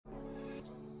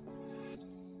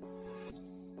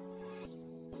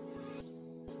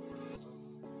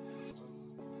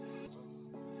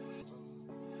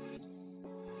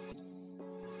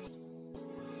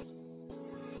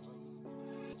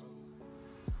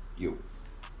Yo,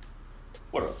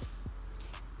 what up?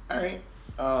 Alright,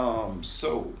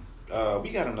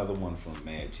 we got another one from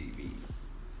Mad TV.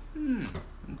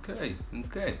 Okay.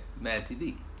 Mad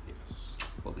TV. Yes.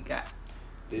 What we got?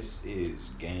 This is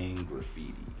Gang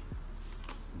Graffiti.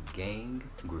 Gang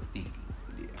Graffiti.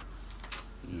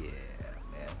 Yeah,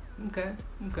 man. Okay.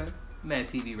 Mad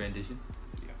TV rendition.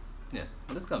 Yeah.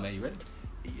 Well, let's go, man. You ready?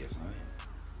 Yes, I am.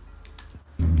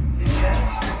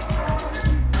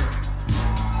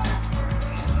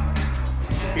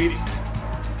 Graffiti.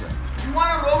 You want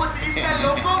to roll with the East Side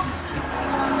locals?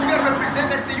 You got to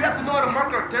represent us, so you have to know how to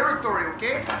mark our territory,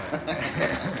 okay?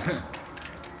 Yeah,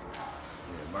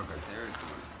 mark our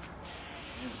territory.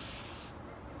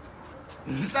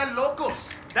 East Side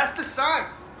locals. That's the sign.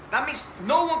 That means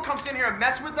no one comes in here and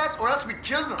mess with us, or else we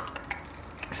kill them.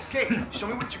 Okay, show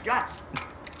me what you got.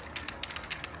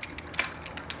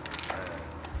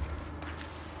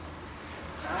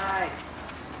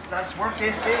 Nice work,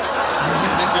 ese.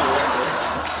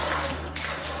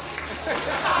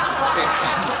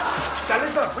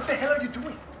 Salazar, what the hell are you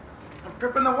doing? I'm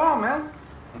prepping the wall, man.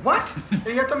 What?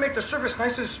 You have to make the surface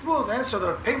nice and smooth, man, so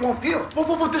the paint won't peel.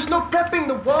 Whoa, there's no prepping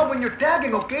the wall when you're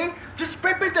tagging, okay? Just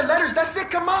spray paint the letters, that's it.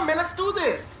 Come on, man, let's do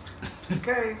this.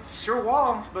 Okay, sure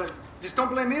wall, but just don't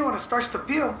blame me when it starts to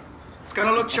peel. It's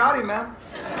gonna look shoddy, man.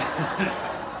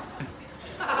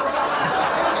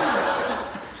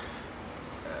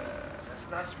 That's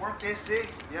nice work, ese.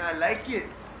 Yeah, I like it.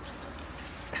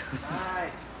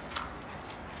 Nice.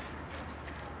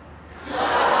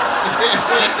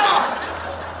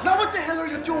 Now what the hell are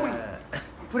you doing?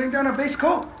 I'm putting down a base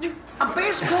coat. A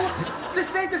base coat?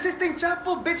 This ain't the Sistine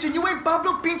Chapel, bitch, and you ain't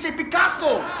Pablo Pinche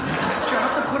Picasso. But you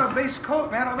have to put a base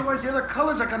coat, man, otherwise the other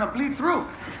colors are gonna bleed through.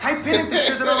 Type Pennington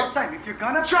says it all the time. If you're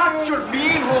gonna... Shut your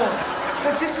beanhole!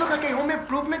 Does this look like a home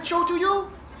improvement show to you?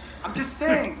 I'm just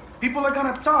saying, people are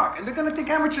gonna talk, and they're gonna think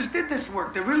amateurs did this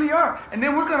work. They really are. And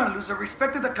then we're gonna lose the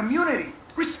respect of the community.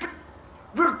 Respect?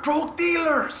 We're drug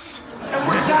dealers, and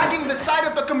we're tagging the side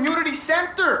of the community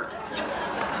center.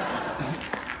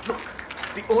 Look,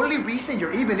 the only reason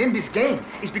you're even in this game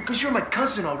is because you're my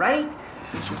cousin, all right?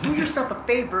 So do yourself a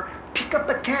favor, pick up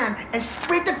a can, and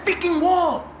spray the freaking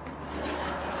wall.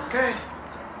 Okay.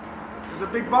 You're the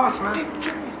big boss, man.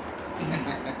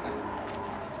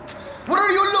 What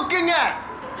are you looking at?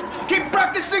 Keep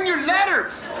practicing your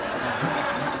letters.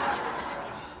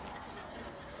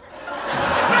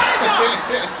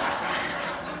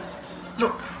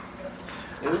 Look,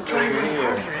 I'm trying really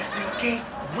hard here, Ese, okay?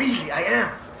 Really, I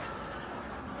am.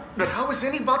 But how is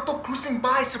any vato cruising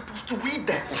by supposed to read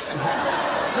that?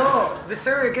 No, this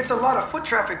area gets a lot of foot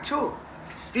traffic, too.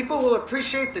 People will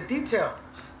appreciate the detail.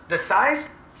 The size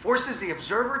forces the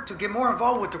observer to get more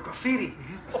involved with the graffiti.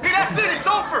 Okay, that's it. It's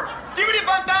over. Give me the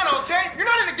bandana, okay? You're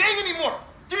not in the gang anymore.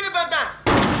 Give me the bandana.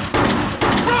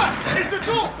 Run! It's the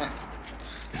dude!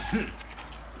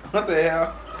 What the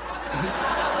hell?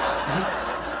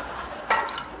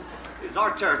 It's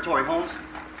our territory, Holmes.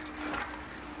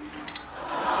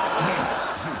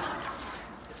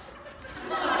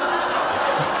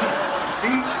 See?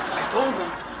 I told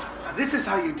them. Now, this is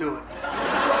how you do it.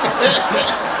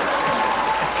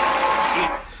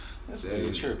 That's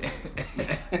a trip.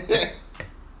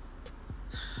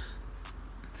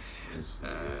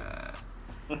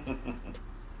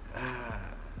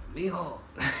 Mijo.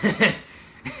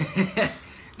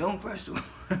 Don't press to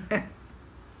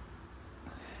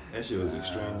That shit was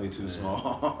extremely too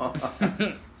small.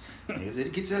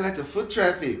 It gets like the foot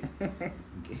traffic.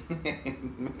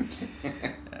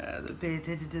 Pay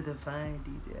attention to the fine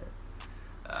detail.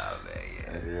 Oh man,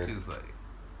 yeah. Too funny.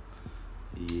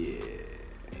 Yeah.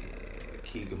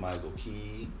 Keegan Michael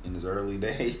Key in his early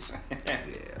days.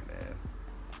 Yeah, man.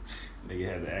 Nigga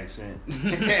had the accent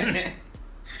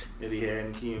that he had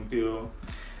in Key and Peele.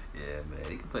 Yeah, man.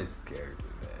 He can play some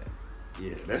characters, man.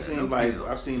 Yeah, that seems like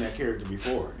I've seen that character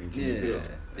before in Key and Peele.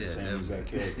 The same never. exact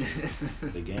character.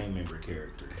 The gang member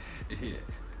character. Yeah.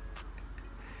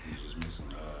 He's just missing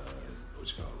what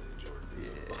you call it, Jordan. Yeah,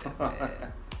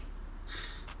 man.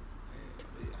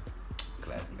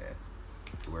 Classic, man.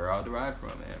 It's where it all derived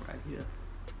from, man, right here.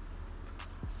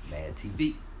 Mad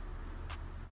TV.